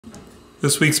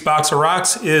This week's box of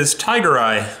rocks is Tiger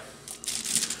Eye,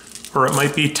 or it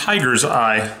might be Tiger's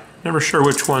Eye. Never sure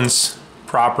which one's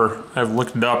proper. I've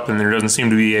looked it up and there doesn't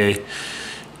seem to be a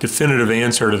definitive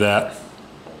answer to that.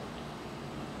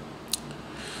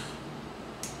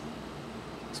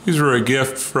 These were a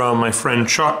gift from my friend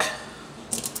Chuck.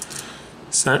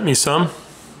 Sent me some.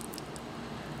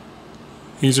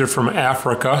 These are from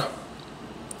Africa.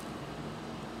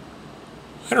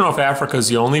 I don't know if Africa is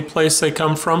the only place they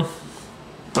come from,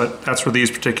 but that's where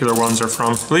these particular ones are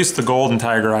from. At least the golden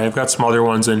tiger eye. I've got some other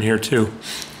ones in here too.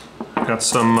 I've got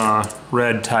some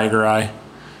red tiger eye.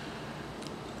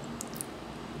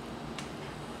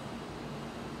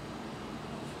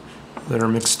 That are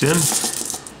mixed in.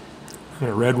 And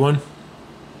a red one.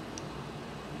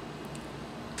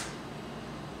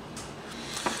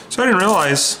 So I didn't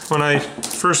realize when I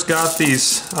first got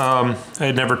these, I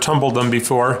had never tumbled them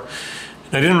before.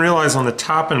 I didn't realize on the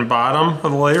top and bottom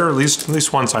of the layer, at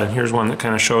least one side, here's one that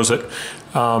kind of shows it,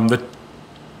 at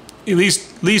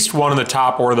least one on the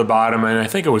top or the bottom, and I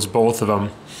think it was both of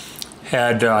them,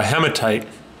 had hematite,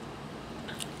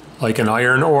 like an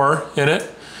iron ore in it.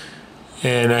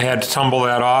 And I had to tumble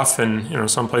that off, and you know,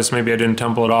 someplace maybe I didn't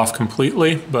tumble it off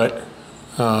completely, but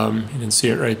you can see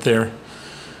it right there.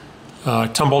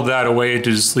 Tumbled that away to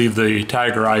just leave the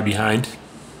tiger eye behind.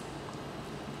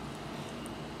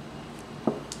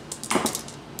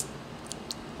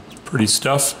 Pretty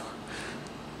stuff.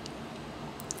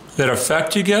 That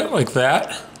effect you get like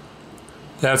that,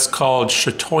 that's called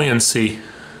chatoyancy.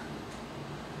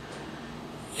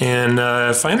 And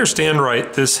if I understand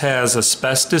right, this has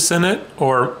asbestos in it,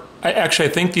 or I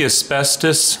think the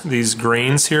asbestos, these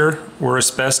grains here, were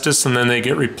asbestos and then they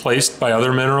get replaced by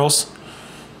other minerals.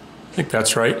 I think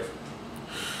that's right.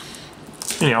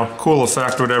 Anyhow, cool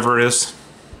effect, whatever it is.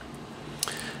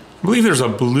 I believe there's a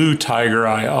blue tiger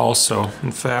eye also.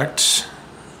 In fact,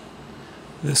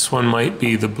 this one might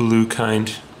be the blue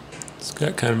kind. It's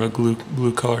got kind of a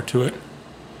blue color to it.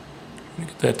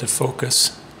 Get that to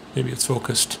focus. Maybe it's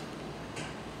focused.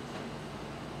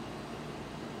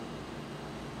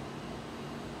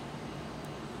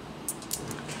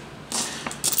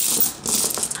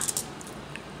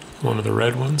 One of the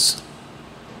red ones.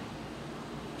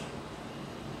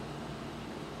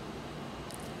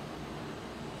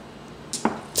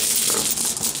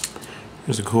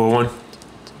 Here's a cool one.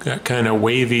 It's got kind of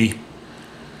wavy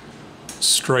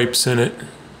stripes in it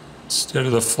instead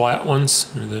of the flat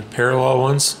ones or the parallel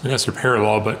ones. I guess they're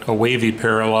parallel, but a wavy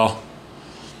parallel.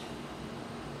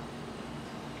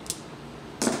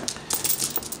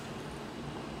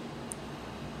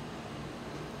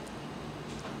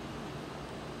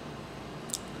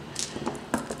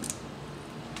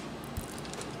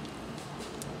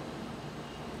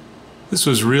 This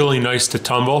was really nice to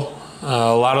tumble.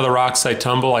 A lot of the rocks I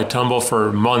tumble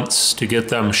for months to get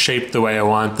them shaped the way I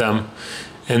want them.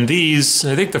 And these,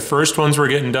 I think the first ones were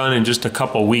getting done in just a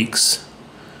couple weeks.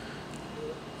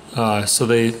 So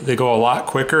they go a lot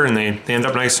quicker and they end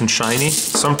up nice and shiny.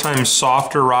 Sometimes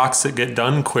softer rocks that get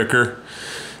done quicker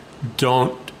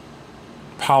don't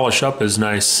polish up as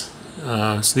nice.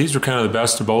 So these are kind of the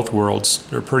best of both worlds.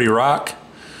 They're pretty rock.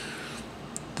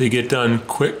 They get done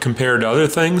quick compared to other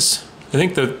things. I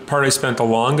think the part I spent the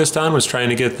longest on was trying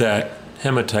to get that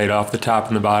hematite off the top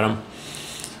and the bottom.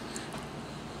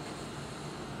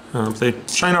 They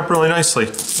shine up really nicely.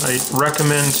 I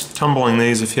recommend tumbling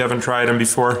these if you haven't tried them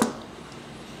before.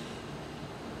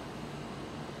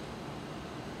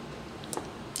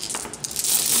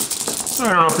 I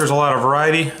don't know if there's a lot of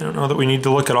variety. I don't know that we need to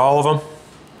look at all of them.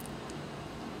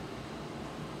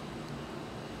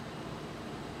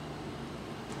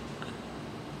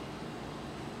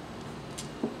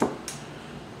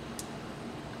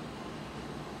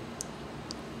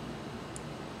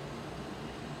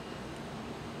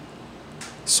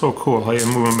 So cool how you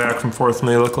move them back and forth and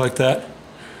they look like that.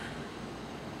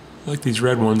 I like these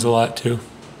red ones a lot too.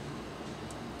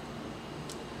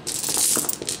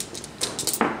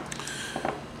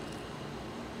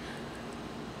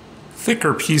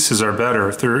 Thicker pieces are better.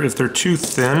 If they're too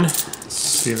thin, let's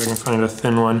see if I can find a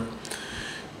thin one.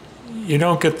 You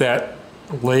don't get that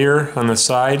layer on the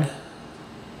side.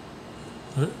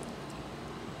 They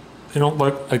don't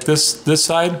look like this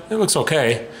side. It looks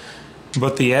okay.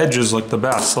 But the edges look the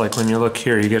best. Like when you look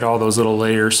here, you get all those little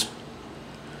layers.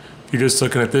 If you're just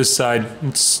looking at this side,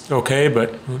 it's okay,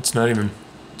 but it's not in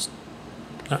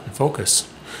focus.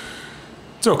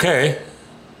 It's okay,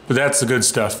 but that's the good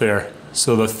stuff there.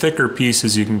 So the thicker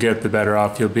pieces you can get, the better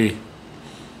off you'll be.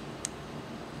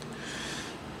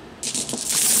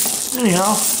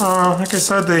 Anyhow, like I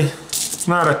said, there's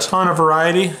not a ton of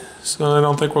variety, so I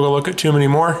don't think we'll look at too many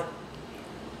more.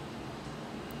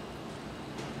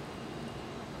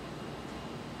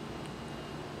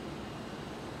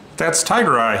 that's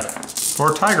tiger eye,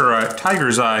 or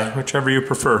tiger's eye, whichever you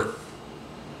prefer.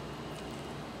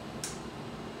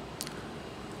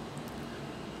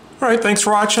 All right, thanks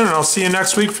for watching, and I'll see you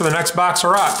next week for the next box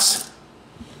of rocks.